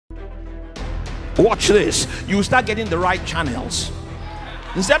Watch this. You start getting the right channels.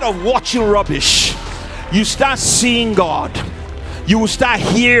 Instead of watching rubbish, you start seeing God. You will start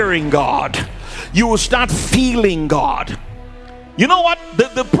hearing God. You will start feeling God. You know what?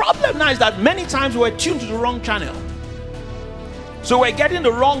 The problem now is that many times we're tuned to the wrong channel. So we're getting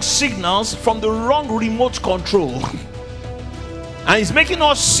the wrong signals from the wrong remote control. And it's making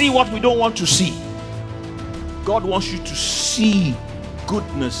us see what we don't want to see. God wants you to see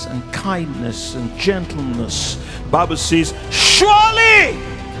goodness and kindness and gentleness. The Bible says, surely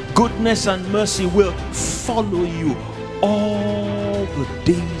goodness and mercy will follow you all the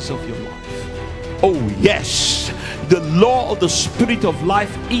days of your life. Oh yes, the law of the Spirit of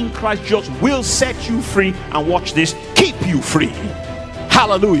life in Christ Jesus will set you free, and watch this, keep you free,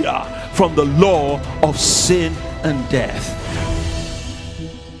 hallelujah, from the law of sin and death.